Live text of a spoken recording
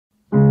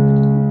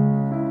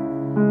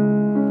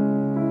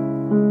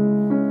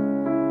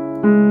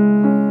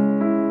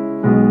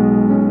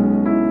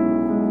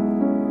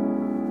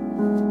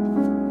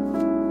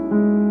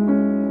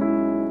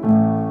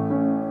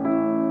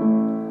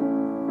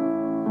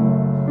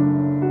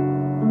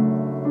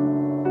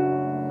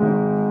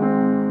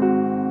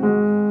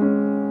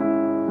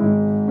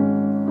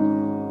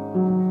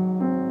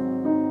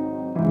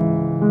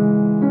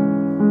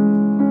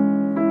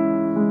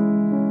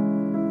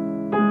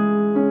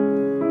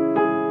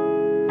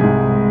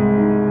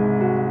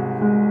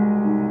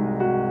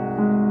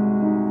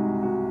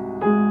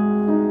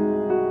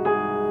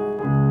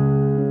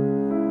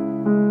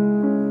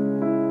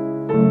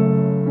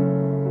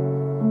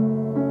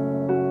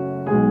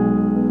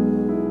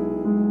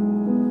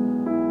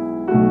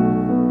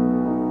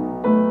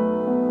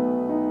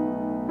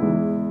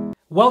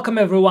Welcome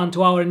everyone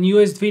to our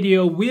newest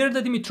video. We're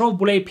the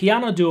DimitrovBoelee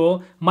piano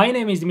duo. My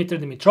name is Dimitri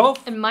Dimitrov.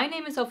 And my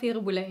name is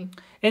DimitrovBoelee.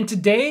 And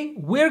today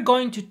we're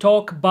going to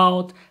talk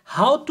about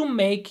how to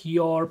make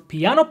your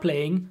piano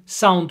playing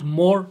sound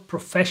more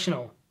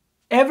professional.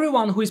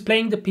 Everyone who is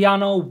playing the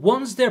piano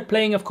wants their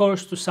playing, of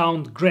course, to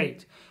sound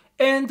great.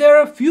 And there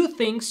are a few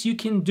things you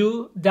can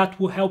do that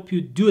will help you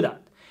do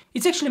that.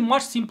 It's actually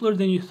much simpler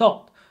than you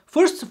thought.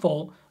 First of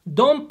all,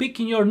 don't pick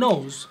in your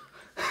nose.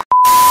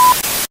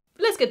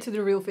 Let's get to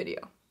the real video.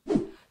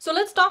 So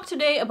let's talk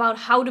today about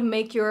how to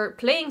make your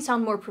playing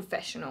sound more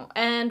professional.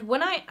 And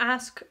when I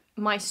ask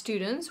my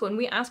students, when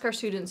we ask our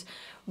students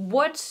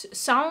what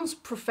sounds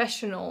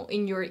professional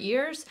in your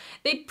ears,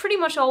 they pretty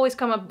much always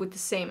come up with the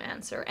same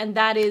answer, and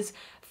that is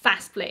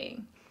fast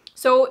playing.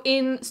 So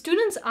in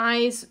students'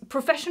 eyes,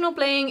 professional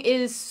playing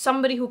is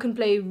somebody who can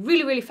play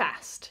really, really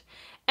fast.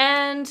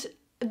 And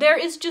there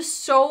is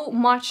just so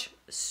much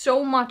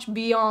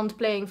beyond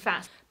playing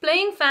fast.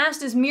 Playing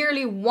fast is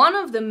merely one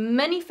of the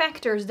many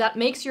factors that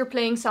makes your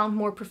playing sound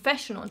more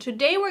professional.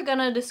 Today we're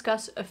gonna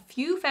discuss a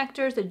few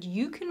factors that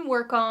you can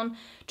work on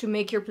to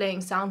make your playing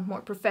sound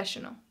more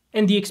professional.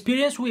 And the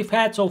experience we've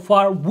had so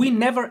far, we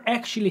never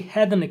actually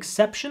had an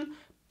exception.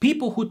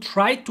 People who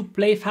tried to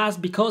play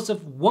fast because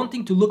of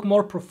wanting to look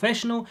more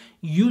professional,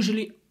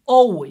 usually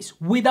always,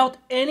 without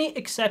any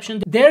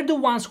exception, they're the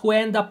ones who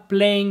end up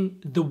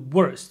playing the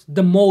worst,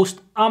 the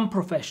most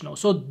unprofessional.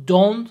 So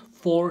don't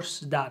force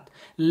that.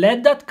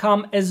 Let that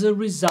come as a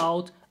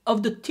result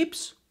of the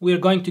tips we're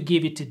going to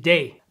give you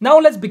today. Now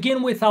let's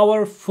begin with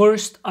our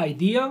first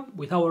idea,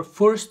 with our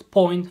first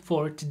point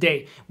for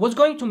today. What's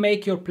going to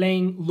make your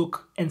playing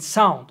look and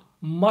sound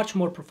much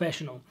more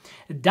professional?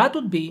 That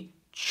would be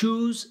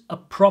choose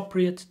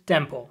appropriate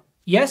tempo.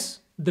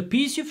 Yes, the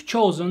piece you've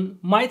chosen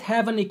might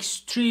have an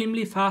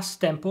extremely fast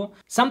tempo,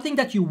 something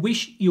that you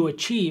wish you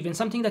achieve and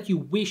something that you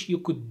wish you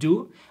could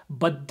do,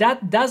 but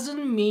that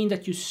doesn't mean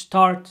that you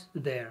start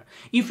there.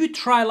 If you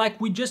try, like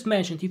we just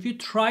mentioned, if you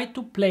try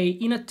to play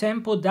in a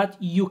tempo that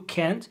you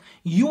can't,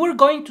 you are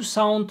going to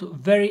sound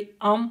very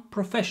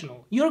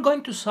unprofessional. You're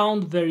going to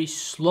sound very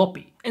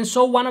sloppy. And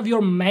so one of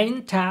your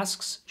main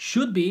tasks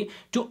should be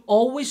to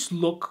always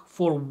look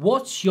for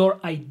what's your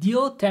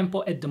ideal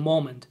tempo at the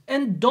moment.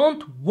 And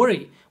don't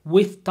worry,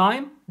 with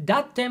time,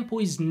 that tempo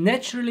is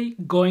naturally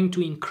going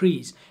to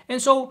increase. And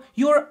so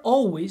you're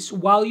always,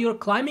 while you're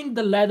climbing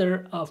the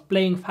ladder of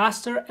playing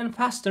faster and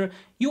faster,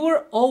 you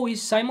are always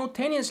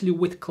simultaneously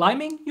with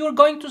climbing, you're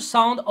going to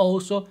sound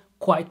also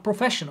quite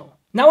professional.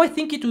 Now I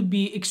think it would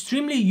be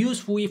extremely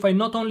useful if I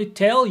not only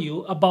tell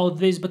you about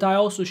this, but I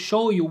also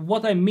show you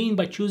what I mean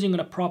by choosing an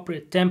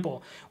appropriate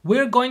tempo.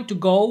 We're going to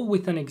go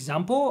with an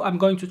example. I'm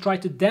going to try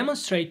to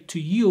demonstrate to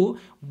you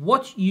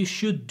what you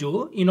should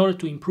do in order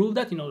to improve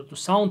that, in order to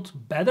sound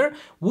better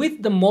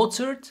with the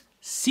Mozart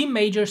C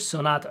major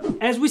sonata.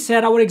 As we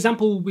said, our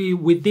example will be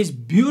with this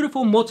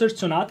beautiful Mozart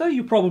sonata.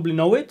 You probably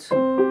know it.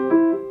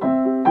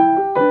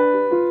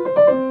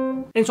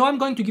 And so I'm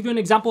going to give you an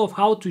example of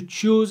how to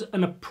choose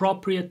an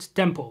appropriate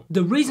tempo.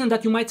 The reason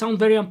that you might sound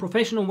very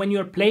unprofessional when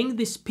you're playing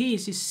this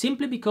piece is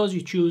simply because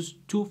you choose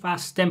too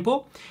fast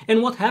tempo.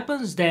 And what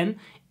happens then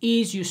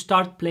is you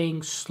start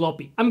playing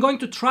sloppy. I'm going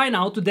to try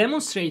now to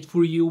demonstrate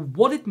for you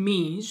what it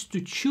means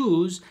to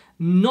choose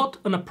not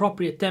an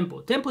appropriate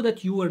tempo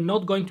that you are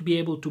not going to be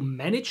able to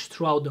manage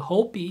throughout the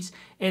whole piece,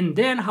 and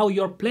then how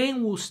your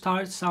playing will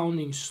start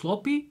sounding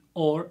sloppy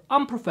or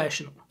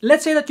unprofessional.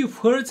 Let's say that you've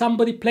heard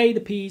somebody play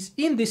the piece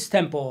in this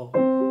tempo.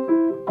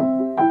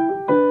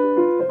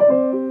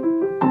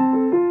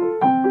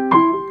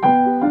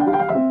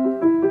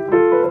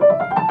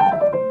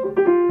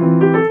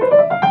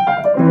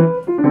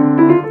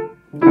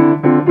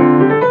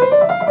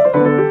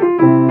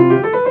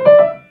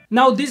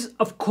 Now this,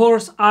 of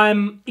course,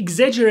 I'm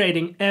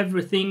exaggerating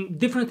everything,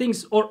 different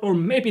things, or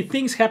maybe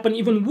things happen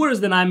even worse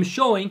than I'm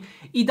showing.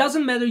 It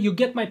doesn't matter, you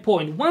get my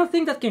point. One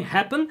thing that can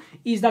happen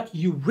is that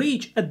you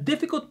reach a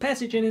difficult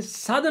passage and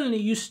suddenly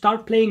you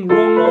start playing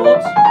wrong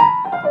notes.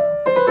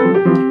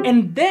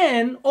 And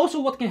then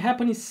also what can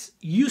happen is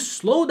you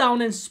slow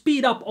down and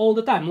speed up all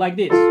the time, like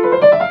this.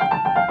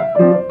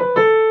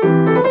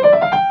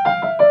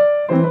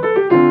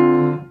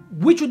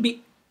 Which would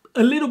be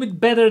a little bit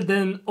better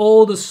than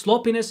all the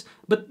sloppiness,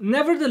 but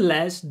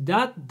nevertheless,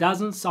 that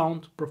doesn't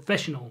sound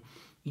professional.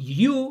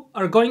 You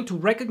are going to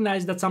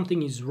recognize that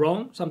something is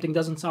wrong, something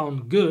doesn't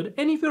sound good,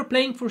 and if you're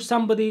playing for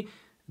somebody,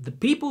 the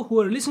people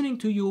who are listening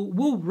to you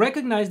will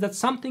recognize that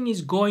something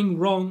is going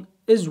wrong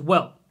as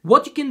well.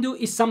 What you can do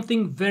is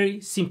something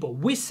very simple.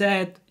 We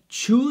said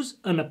choose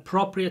an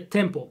appropriate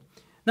tempo.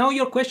 Now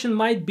your question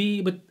might be,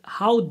 but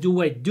how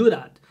do I do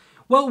that?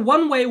 Well,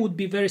 one way would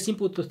be very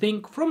simple to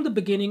think from the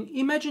beginning,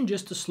 imagine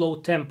just a slow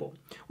tempo.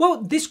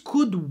 Well, this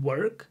could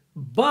work,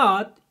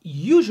 but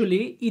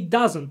usually it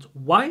doesn't.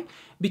 Why?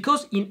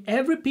 Because in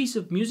every piece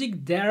of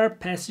music there are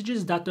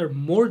passages that are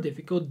more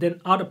difficult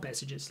than other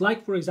passages.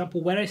 Like, for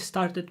example, where I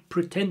started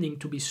pretending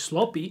to be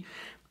sloppy,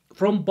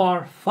 from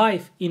bar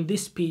 5 in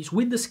this piece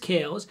with the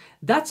scales,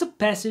 that's a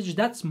passage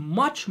that's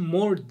much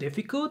more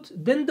difficult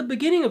than the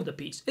beginning of the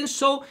piece. And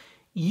so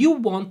you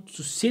want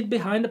to sit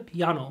behind the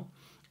piano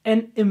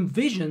and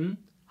envision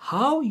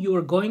how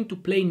you're going to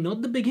play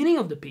not the beginning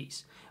of the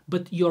piece,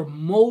 but your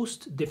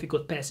most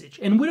difficult passage.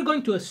 And we're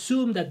going to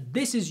assume that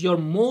this is your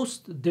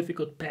most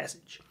difficult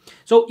passage.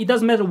 So it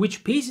doesn't matter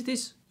which piece it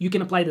is, you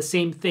can apply the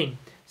same thing.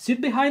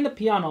 Sit behind the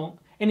piano,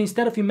 and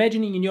instead of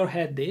imagining in your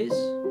head this,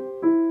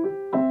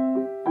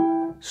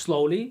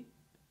 slowly,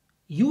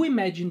 you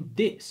imagine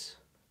this.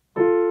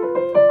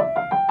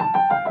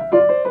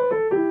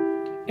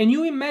 And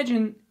you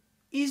imagine,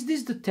 is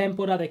this the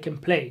tempo that I can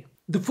play?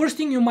 The first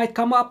thing you might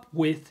come up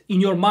with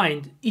in your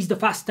mind is the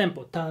fast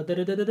tempo.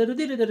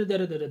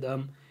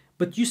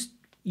 But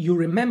you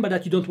remember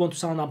that you don't want to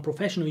sound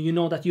unprofessional. You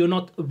know that you're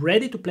not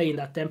ready to play in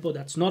that tempo.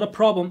 That's not a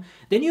problem.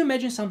 Then you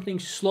imagine something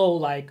slow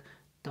like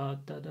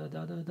and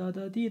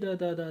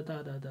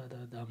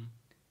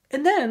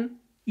then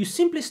you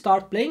simply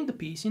start playing the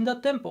piece in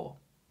that tempo.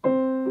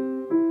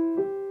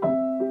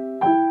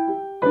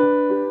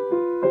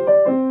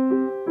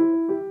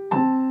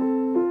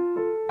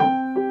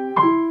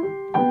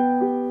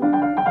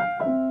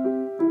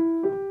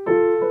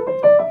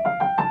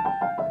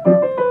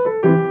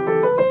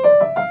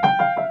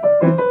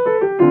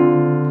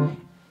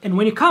 And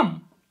when you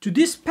come to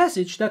this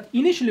passage that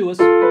initially was,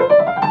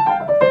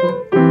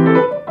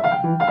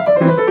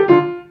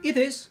 it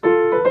is,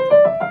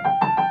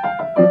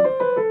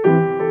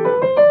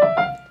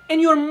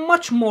 and you're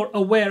much more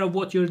aware of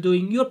what you're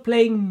doing, you're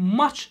playing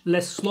much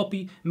less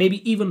sloppy,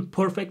 maybe even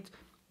perfect,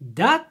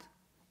 that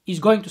is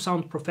going to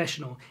sound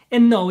professional.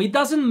 And no, it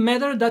doesn't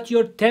matter that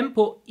your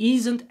tempo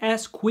isn't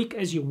as quick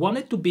as you want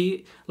it to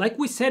be. Like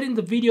we said in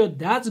the video,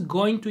 that's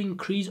going to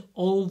increase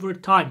over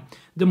time.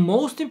 The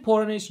most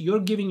important is you're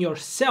giving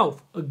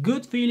yourself a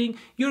good feeling,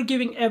 you're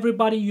giving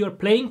everybody you're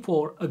playing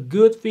for a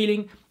good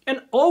feeling,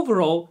 and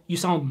overall you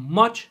sound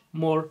much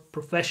more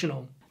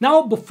professional.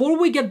 Now, before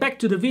we get back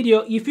to the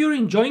video, if you're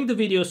enjoying the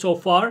video so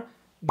far,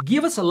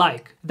 give us a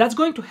like. That's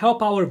going to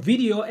help our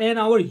video and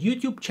our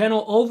YouTube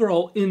channel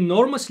overall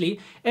enormously.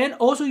 And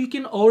also you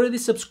can already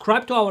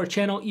subscribe to our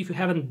channel if you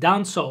haven't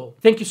done so.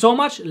 Thank you so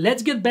much.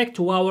 Let's get back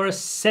to our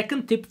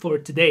second tip for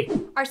today.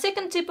 Our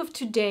second tip of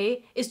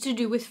today is to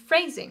do with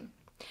phrasing.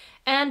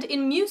 And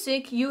in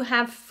music you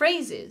have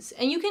phrases,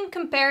 and you can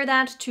compare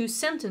that to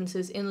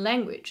sentences in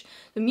language.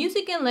 The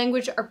music and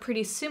language are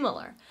pretty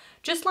similar.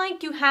 Just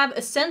like you have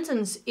a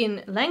sentence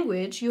in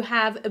language, you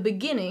have a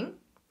beginning,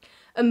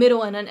 a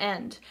middle and an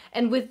end.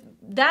 And with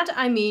that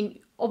I mean,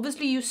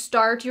 obviously you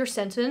start your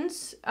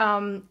sentence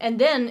and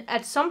then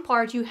at some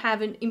part you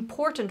have an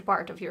important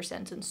part of your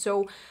sentence.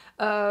 So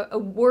a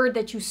word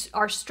that you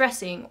are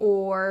stressing,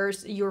 or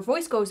your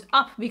voice goes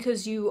up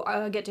because you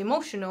get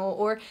emotional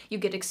or you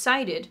get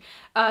excited.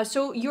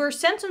 So your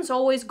sentence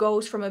always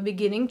goes from a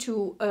beginning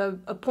to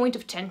a point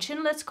of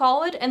tension, let's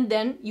call it, and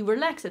then you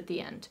relax at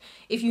the end.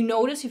 If you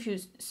notice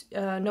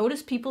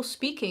people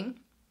speaking,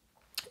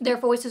 their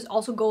voices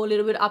also go a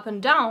little bit up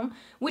and down,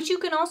 which you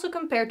can also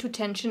compare to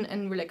tension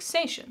and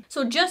relaxation.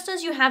 So just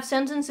as you have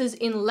sentences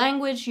in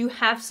language, you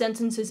have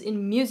sentences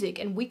in music,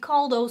 and we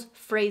call those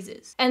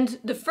phrases. And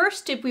the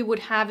first tip we would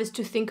have is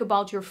to think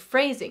about your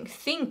phrasing.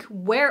 Think,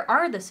 where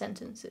are the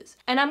sentences?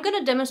 And I'm going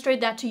to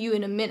demonstrate that to you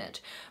in a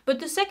minute.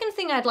 But the second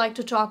thing I'd like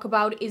to talk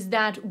about is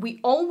that we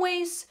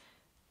always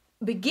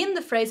begin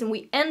the phrase and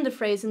we end the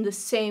phrase in the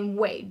same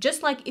way.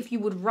 Just like if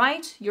you would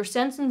write your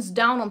sentence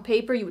down on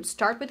paper, you would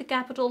start with a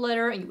capital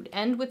letter and you would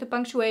end with a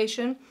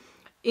punctuation.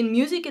 In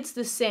music, it's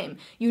the same.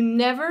 You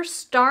never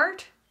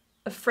start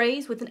a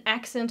phrase with an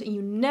accent and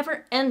you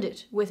never end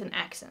it with an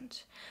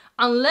accent.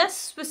 Unless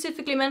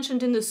specifically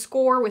mentioned in the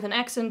score with an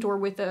accent or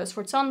with a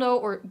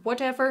sforzando or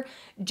whatever,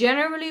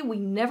 generally we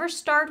never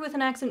start with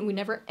an accent, we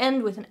never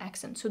end with an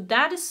accent. So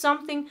that is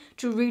something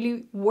to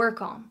really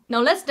work on.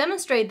 Now let's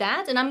demonstrate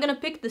that, and I'm gonna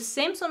pick the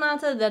same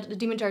sonata that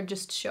Dimitar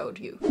just showed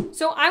you.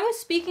 So I was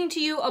speaking to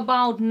you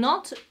about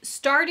not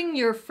starting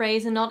your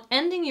phrase and not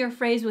ending your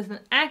phrase with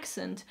an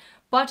accent.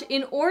 But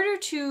in order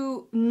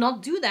to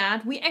not do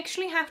that, we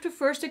actually have to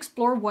first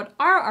explore what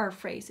are our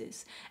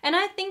phrases. And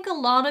I think a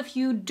lot of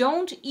you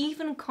don't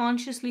even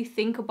consciously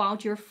think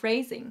about your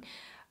phrasing.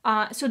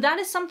 So that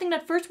is something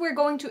that first we're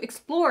going to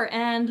explore,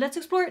 and let's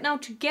explore it now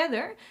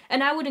together.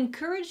 And I would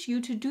encourage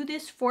you to do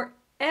this for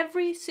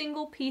every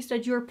single piece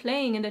that you're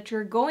playing and that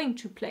you're going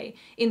to play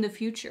in the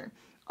future.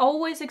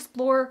 Always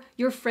explore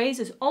your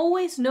phrases.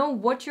 Always know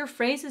what your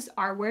phrases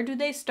are. Where do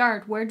they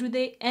start? Where do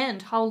they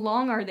end? How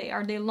long are they?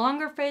 Are they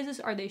longer phrases?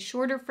 Are they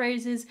shorter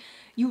phrases?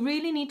 You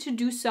really need to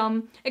do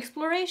some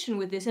exploration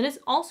with this, and it's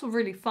also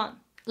really fun.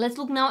 Let's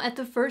look now at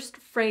the first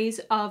phrase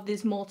of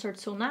this Mozart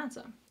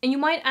sonata. And you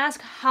might ask,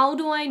 how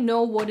do I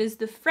know what is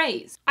the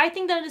phrase? I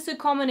think that it's a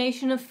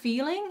combination of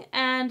feeling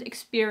and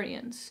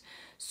experience.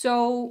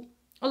 So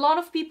a lot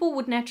of people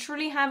would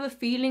naturally have a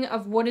feeling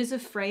of what is a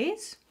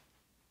phrase.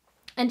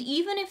 And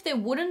even if they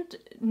wouldn't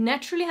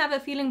naturally have a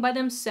feeling by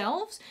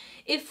themselves,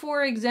 if,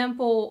 for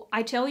example,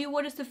 I tell you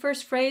what is the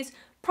first phrase,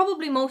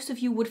 probably most of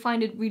you would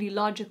find it really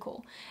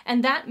logical.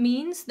 And that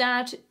means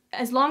that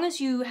as long as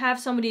you have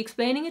somebody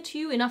explaining it to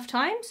you enough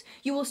times,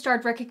 you will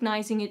start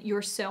recognizing it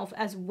yourself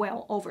as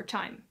well over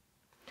time.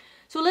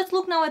 So let's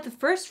look now at the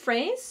first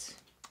phrase.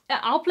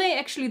 I'll play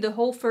actually the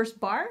whole first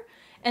bar,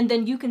 and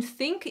then you can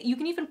think, you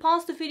can even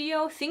pause the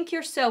video, think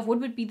yourself what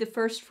would be the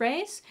first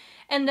phrase,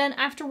 and then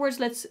afterwards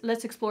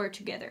let's explore it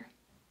together.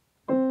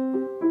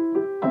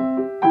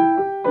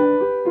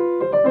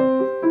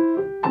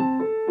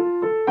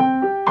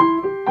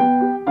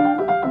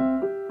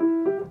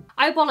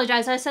 I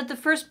apologize, I said the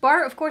first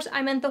bar, of course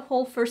I meant the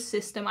whole first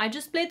system. I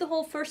just played the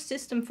whole first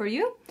system for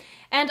you,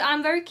 and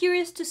I'm very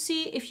curious to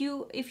see if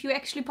you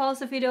actually pause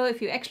the video,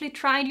 if you actually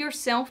tried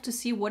yourself to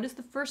see what is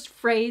the first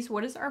phrase,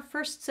 what is our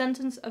first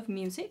sentence of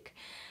music,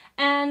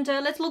 and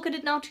let's look at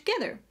it now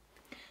together.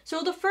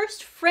 So the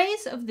first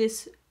phrase of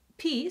this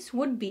piece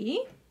would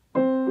be...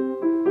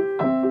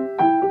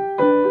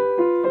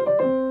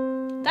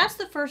 That's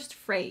the first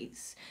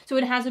phrase. So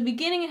it has a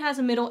beginning, it has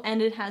a middle,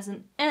 and it has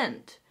an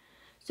end.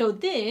 So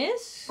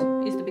this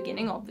is the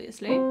beginning,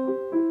 obviously.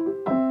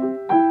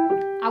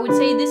 I would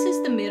say this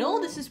is the middle.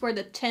 This is where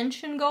the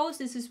tension goes.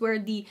 This is where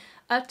the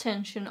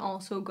attention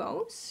also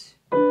goes.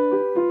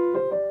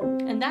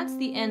 And that's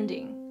the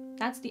ending.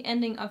 That's the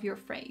ending of your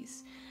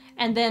phrase.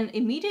 And then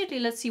immediately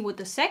let's see what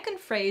the second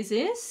phrase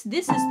is.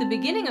 This is the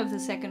beginning of the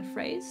second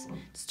phrase.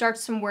 It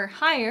starts somewhere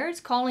higher. It's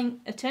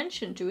calling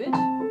attention to it.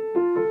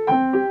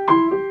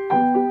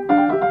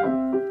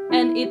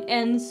 And it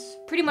ends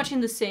pretty much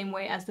in the same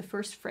way as the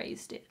first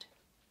phrase did.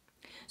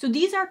 So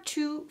these are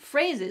two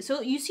phrases.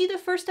 So you see the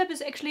first step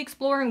is actually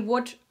exploring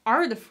what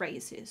are the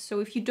phrases.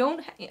 So if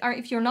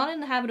you're not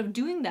in the habit of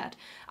doing that,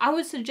 I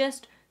would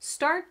suggest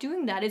start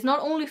doing that. It's not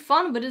only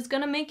fun, but it's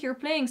gonna make your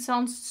playing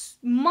sound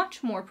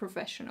much more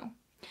professional.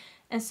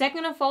 And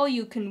second of all,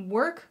 you can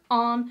work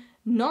on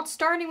not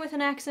starting with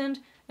an accent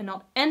and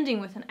not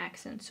ending with an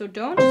accent. So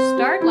don't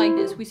start like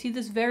this. We see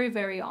this very,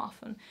 very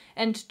often.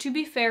 And to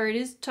be fair, it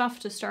is tough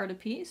to start a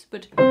piece,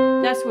 but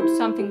that's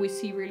something we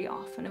see really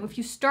often. And if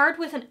you start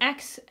with an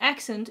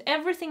accent,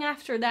 everything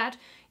after that,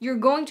 you're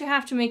going to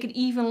have to make it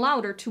even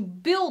louder to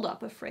build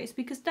up a phrase,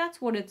 because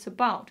that's what it's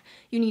about.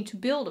 You need to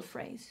build a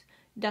phrase.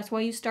 That's why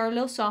you start a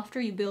little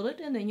softer, you build it,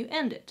 and then you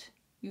end it.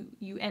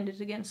 You end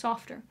it again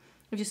softer.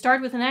 If you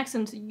start with an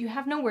accent, you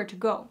have nowhere to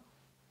go.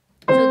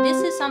 So this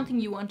is something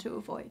you want to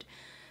avoid.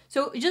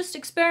 So just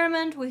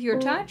experiment with your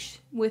touch,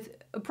 with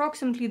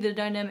approximately the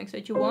dynamics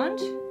that you want,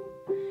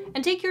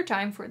 and take your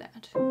time for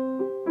that.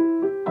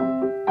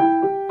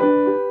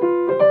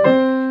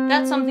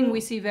 That's something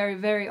we see very,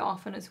 very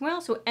often as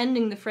well, so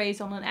ending the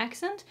phrase on an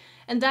accent,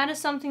 and that is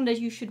something that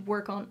you should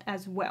work on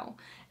as well.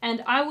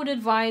 And I would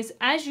advise,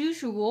 as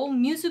usual,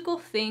 musical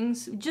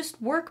things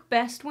just work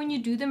best when you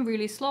do them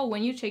really slow,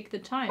 when you take the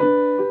time.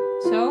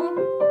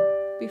 So,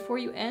 before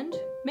you end,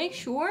 make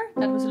sure,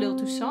 that was a little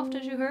too soft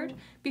as you heard,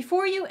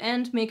 before you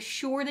end, make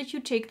sure that you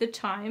take the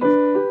time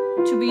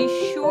to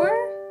be sure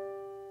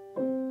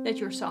that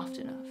you're soft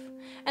enough.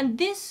 And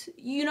this,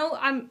 you know,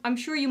 I'm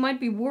sure you might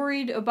be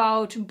worried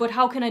about, but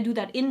how can I do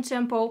that in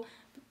tempo?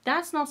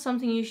 That's not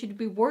something you should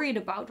be worried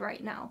about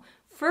right now.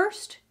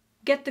 First,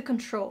 get the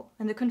control,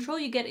 and the control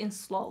you get in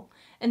slow.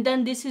 And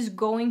then this is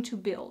going to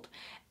build.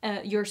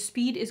 Your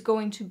speed is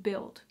going to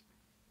build.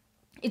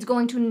 It's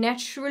going to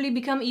naturally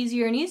become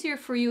easier and easier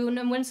for you,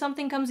 and when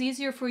something comes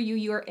easier for you,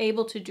 you are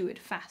able to do it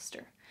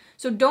faster.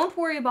 So don't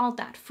worry about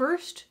that.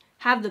 First,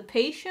 have the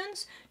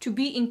patience to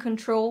be in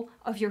control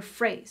of your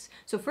phrase.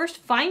 So first,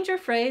 find your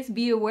phrase,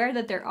 be aware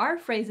that there are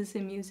phrases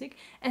in music,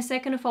 and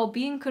second of all,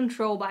 be in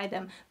control by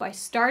them, by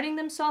starting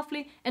them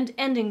softly and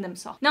ending them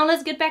softly. Now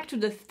let's get back to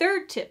the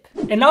third tip.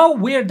 And now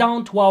we're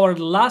down to our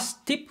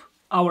last tip,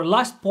 our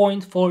last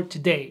point for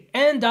today,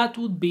 and that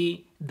would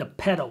be the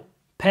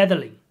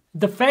pedaling.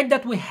 The fact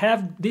that we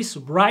have this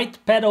right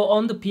pedal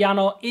on the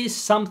piano is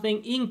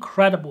something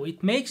incredible.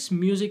 It makes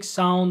music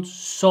sound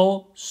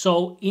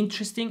so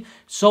interesting,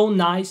 so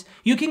nice.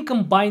 You can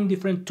combine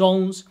different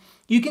tones,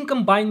 you can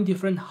combine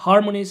different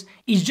harmonies.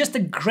 It's just a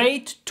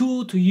great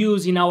tool to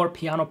use in our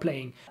piano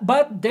playing.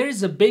 But there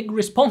is a big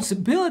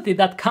responsibility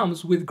that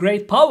comes with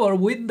great power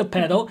with the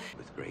pedal.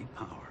 With great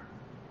power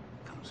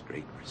comes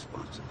great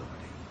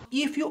responsibility.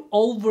 If you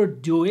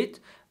overdo it,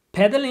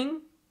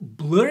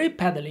 blurry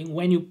pedaling,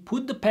 when you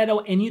put the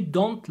pedal and you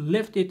don't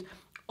lift it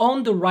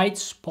on the right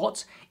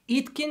spots,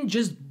 it can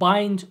just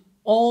bind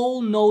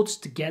all notes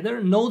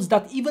together, notes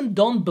that even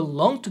don't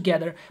belong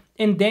together,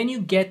 and then you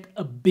get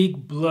a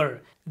big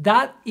blur.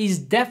 That is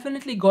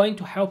definitely going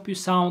to help you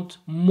sound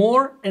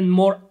more and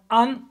more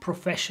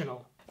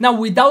unprofessional. Now,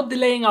 without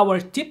delaying our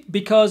tip,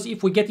 because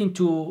if we get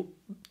into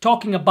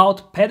talking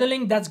about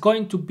pedaling, that's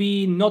going to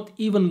be not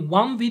even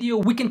one video.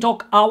 We can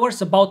talk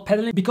hours about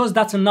pedaling because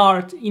that's an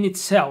art in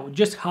itself.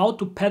 Just how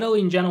to pedal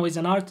in general is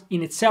an art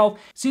in itself.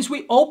 Since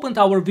we opened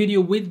our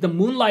video with the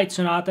Moonlight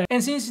Sonata,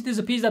 and since it is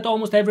a piece that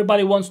almost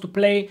everybody wants to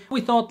play,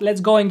 we thought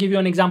let's go and give you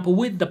an example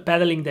with the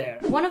pedaling there.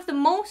 One of the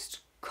most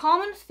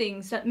common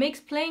things that makes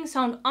playing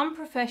sound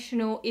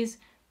unprofessional is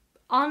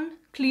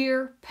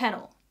unclear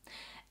pedal.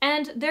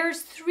 And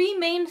there's three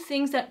main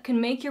things that can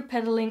make your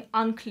pedaling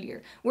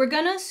unclear. We're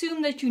gonna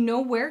assume that you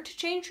know where to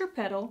change your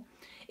pedal.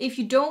 If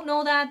you don't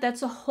know that,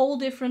 that's a whole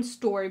different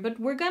story, but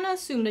we're gonna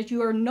assume that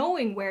you are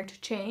knowing where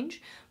to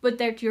change, but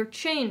that your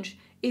change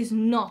is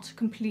not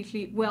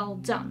completely well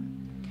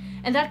done.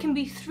 And that can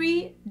be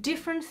three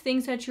different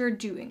things that you're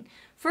doing.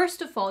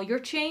 First of all, your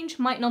change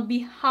might not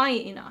be high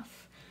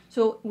enough.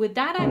 So with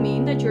that I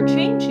mean that you're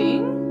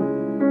changing,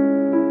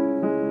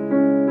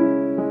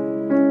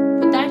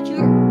 but that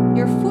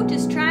your foot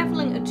is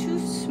traveling a too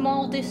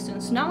small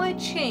distance. Now I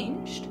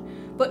changed,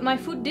 but my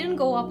foot didn't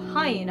go up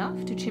high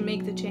enough to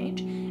make the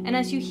change. And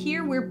as you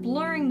hear, we're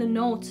blurring the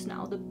notes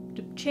now. The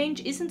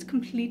change isn't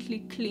completely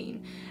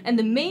clean. And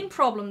the main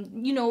problem,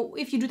 you know,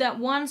 if you do that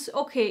once,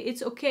 okay,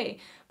 it's okay.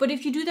 But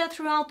if you do that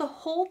throughout the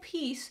whole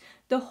piece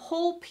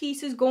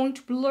is going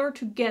to blur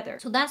together.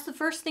 So that's the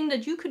first thing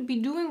that you could be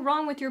doing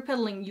wrong with your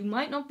pedaling. You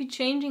might not be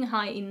changing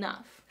high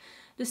enough.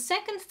 The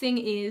second thing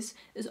is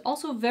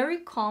also very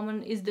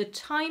common, is the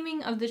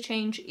timing of the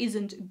change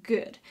isn't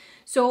good.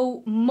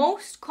 So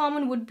most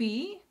common would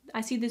be,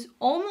 I see this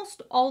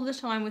almost all the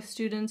time with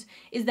students,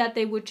 is that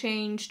they would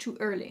change too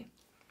early.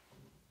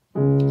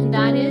 And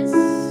that is,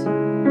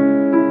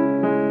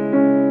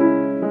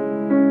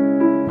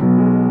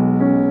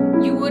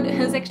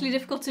 it's actually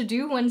difficult to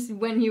do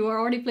when you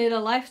already played a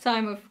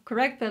lifetime of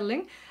correct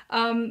pedaling,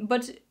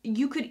 but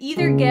you could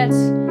either get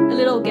a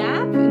little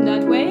gap in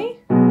that way,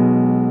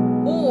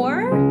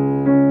 or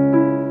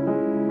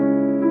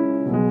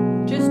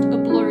just a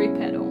blurry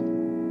pedal.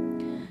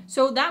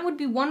 So that would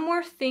be one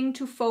more thing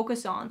to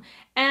focus on.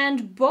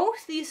 And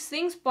both these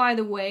things, by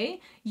the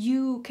way,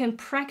 you can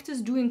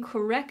practice doing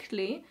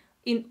correctly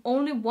in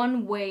only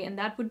one way, and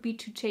that would be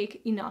to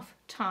take enough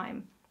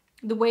time.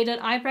 The way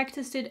that I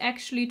practiced it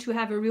actually to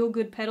have a real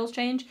good pedal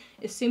change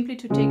is simply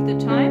to take the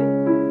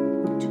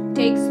time, to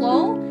take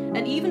slow,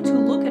 and even to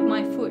look at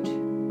my foot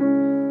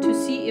to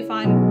see if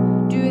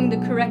I'm doing the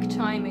correct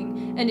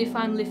timing and if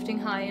I'm lifting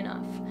high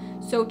enough.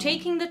 So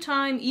taking the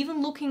time,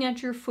 even looking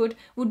at your foot,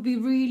 would be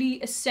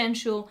really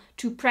essential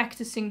to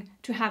practicing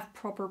to have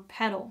proper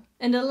pedal.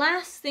 And the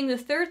last thing, the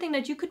third thing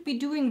that you could be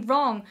doing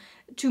wrong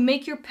to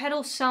make your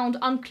pedal sound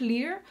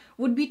unclear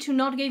would be to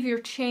not give your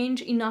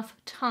change enough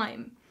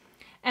time.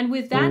 And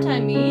with that I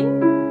mean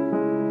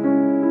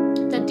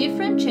that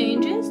different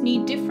changes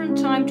need different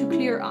time to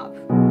clear up.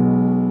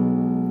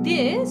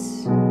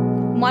 This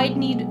might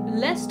need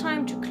less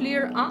time to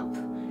clear up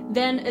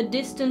than a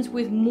distance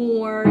with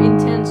more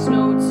intense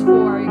notes,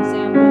 for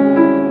example.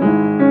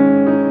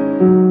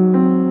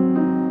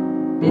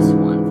 This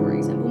one, for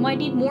example, might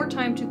need more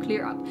time to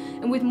clear up.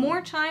 And with more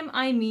time,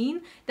 I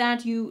mean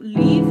that you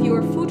leave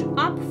your foot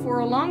up for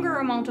a longer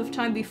amount of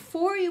time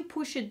before you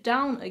push it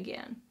down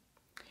again.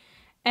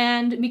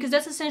 And because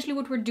that's essentially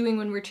what we're doing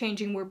when we're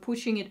changing, we're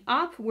pushing it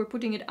up, we're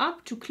putting it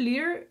up to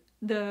clear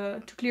the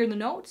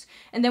notes,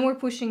 and then we're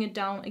pushing it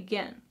down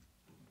again.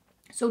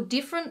 So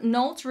different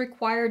notes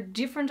require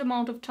different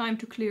amount of time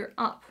to clear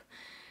up.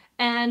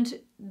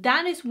 And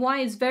that is why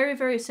it's very,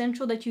 very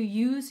essential that you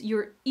use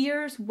your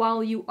ears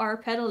while you are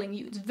pedaling.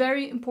 It's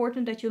very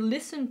important that you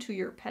listen to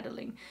your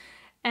pedaling.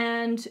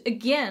 And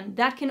again,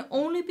 that can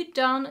only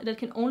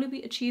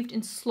be achieved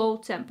in slow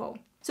tempo.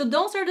 So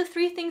those are the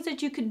three things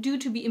that you could do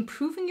to be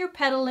improving your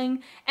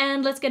pedaling,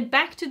 and let's get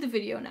back to the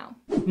video now.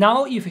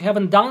 Now, if you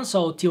haven't done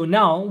so till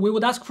now, we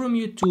would ask from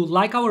you to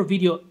like our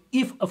video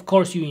if of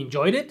course you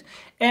enjoyed it,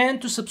 and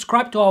to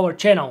subscribe to our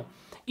channel.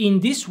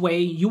 In this way,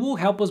 you will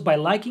help us by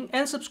liking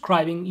and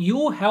subscribing. You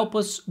will help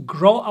us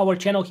grow our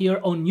channel here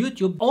on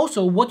YouTube.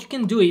 Also, what you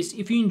can do is,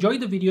 if you enjoyed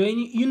the video and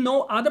you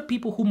know other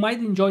people who might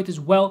enjoy it as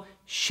well,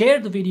 share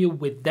the video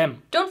with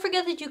them. Don't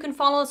forget that you can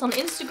follow us on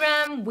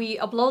Instagram. We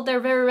upload there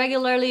very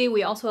regularly.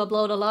 We also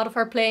upload a lot of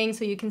our playing,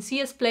 so you can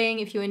see us playing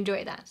if you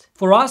enjoy that.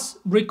 For us,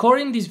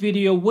 recording this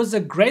video was a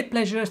great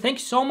pleasure. Thank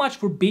you so much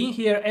for being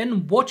here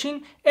and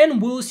watching,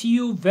 and we'll see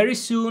you very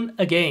soon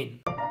again.